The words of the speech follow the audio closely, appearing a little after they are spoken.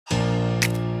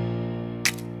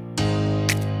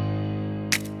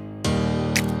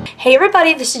Hey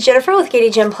everybody, this is Jennifer with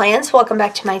Katie Jen Plans. Welcome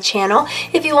back to my channel.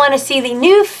 If you want to see the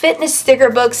new fitness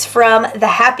sticker books from the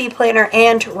Happy Planner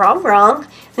and RongRong,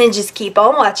 then just keep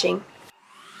on watching.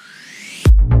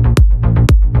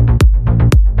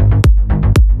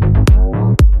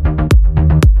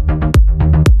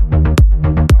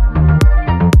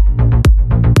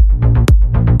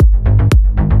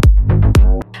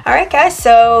 Alright guys,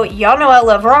 so y'all know I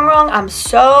love RongRong. I'm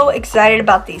so excited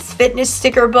about these fitness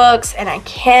sticker books and I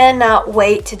cannot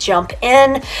wait to jump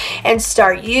in and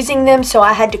start using them. So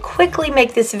I had to quickly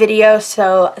make this video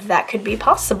so that could be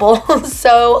possible.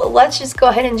 So let's just go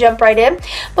ahead and jump right in.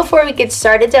 Before we get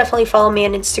started, definitely follow me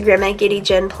on Instagram at Katie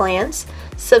Jen Plans.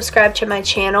 Subscribe to my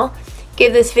channel.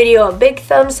 Give this video a big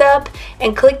thumbs up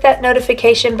and click that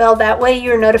notification bell. That way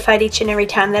you're notified each and every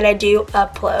time that I do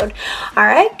upload.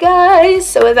 Alright guys,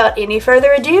 so without any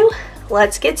further ado,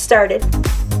 let's get started.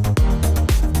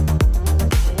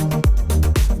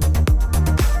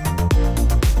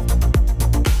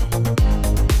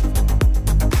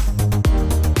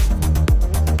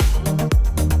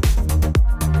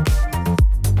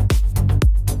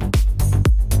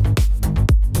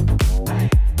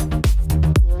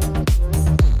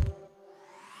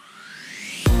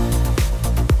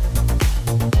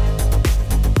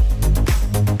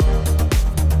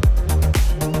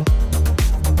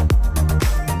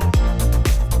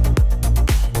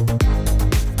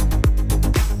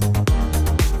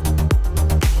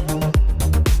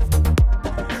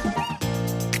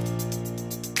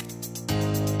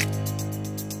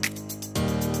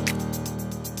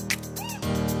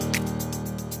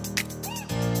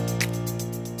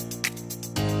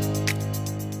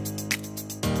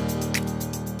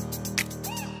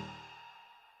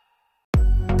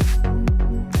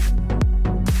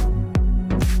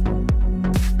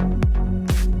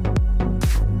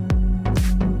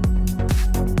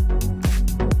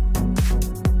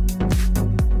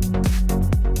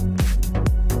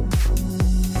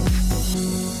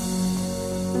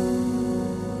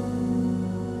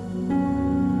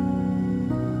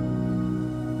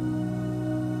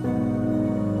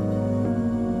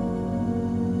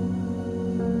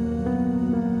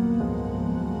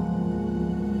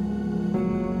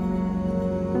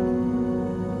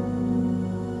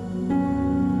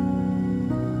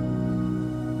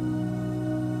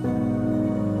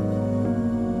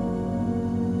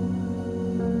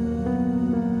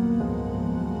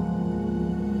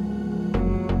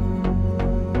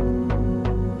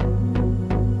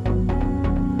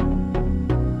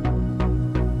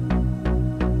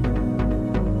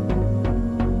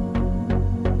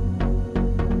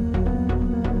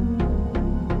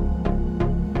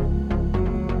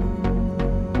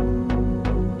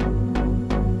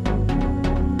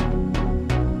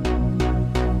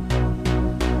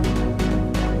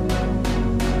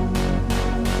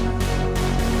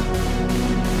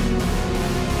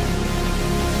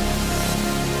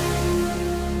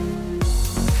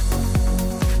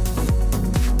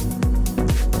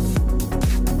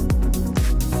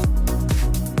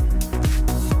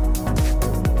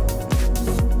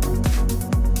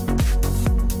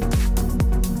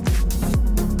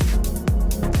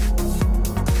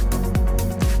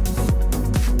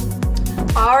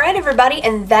 Alright everybody,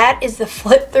 and that is the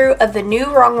flip through of the new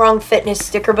RongRong fitness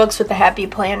sticker books with the Happy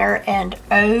Planner, and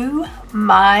oh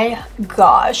my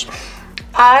gosh,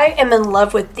 I am in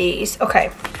love with these. Okay,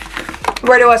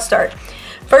 where do I start?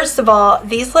 First of all,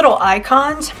 these little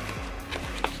icons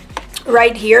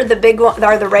right here, the big one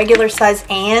are the regular size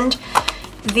and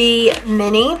the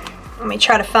mini. Let me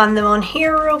try to find them on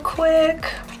here real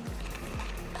quick.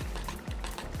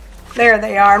 There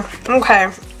they are.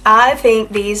 Okay. I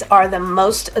think these are the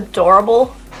most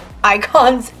adorable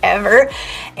icons ever,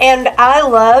 and I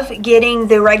love getting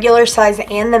the regular size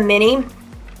and the mini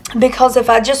because if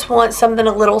I just want something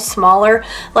a little smaller,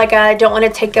 like I don't want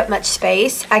to take up much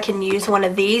space, I can use one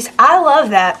of these. I love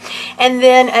that. And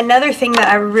then another thing that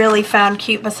I really found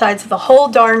cute besides the whole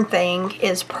darn thing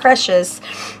is Precious.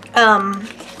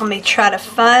 Let me try to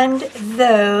find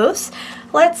those.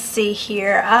 Let's see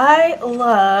here. I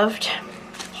loved,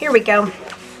 here we go.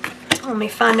 Let me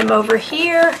find them over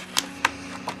here.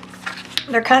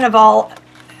 They're kind of all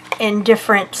in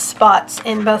different spots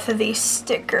in both of these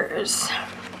stickers.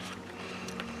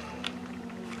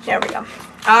 There we go.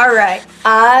 All right.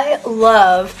 I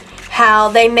love how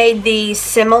they made these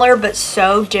similar but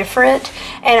so different.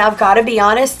 And I've got to be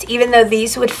honest, even though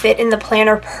these would fit in the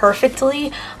planner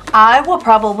perfectly, I will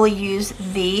probably use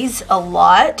these a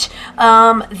lot.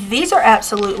 These are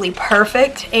absolutely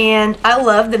perfect, and I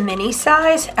love the mini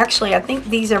size. Actually, I think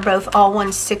these are both all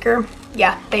one sticker.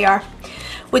 Yeah, they are,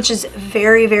 which is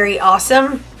very, very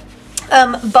awesome.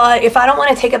 But if I don't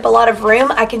want to take up a lot of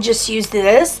room, I can just use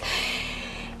this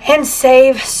and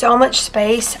save so much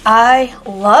space. I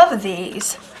love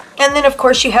these. And then of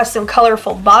course you have some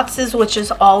colorful boxes, which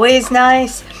is always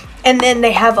nice. And then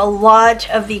they have a lot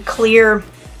of the clear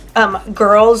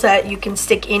girls that you can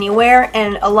stick anywhere,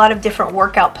 and a lot of different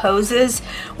workout poses,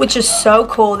 which is so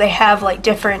cool. They have like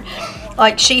different,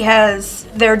 like she has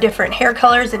their different hair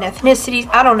colors and ethnicities.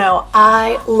 I don't know.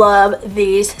 I love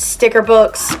these sticker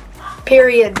books,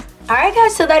 period. Alright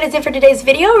guys, so that is it for today's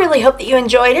video. Really hope that you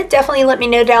enjoyed it. Definitely let me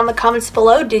know down in the comments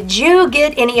below. Did you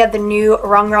get any of the new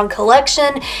RongRong collection?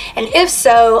 And if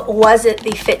so, was it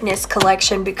the fitness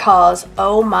collection? Because,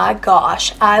 oh my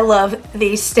gosh, I love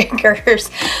these stickers.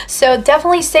 So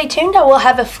definitely stay tuned. I will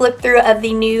have a flip through of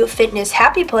the new fitness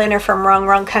happy planner from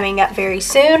RongRong coming up very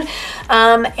soon.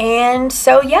 And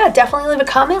so yeah, definitely leave a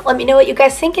comment. Let me know what you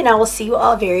guys think, and I will see you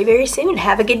all very, very soon.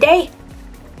 Have a good day.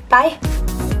 Bye.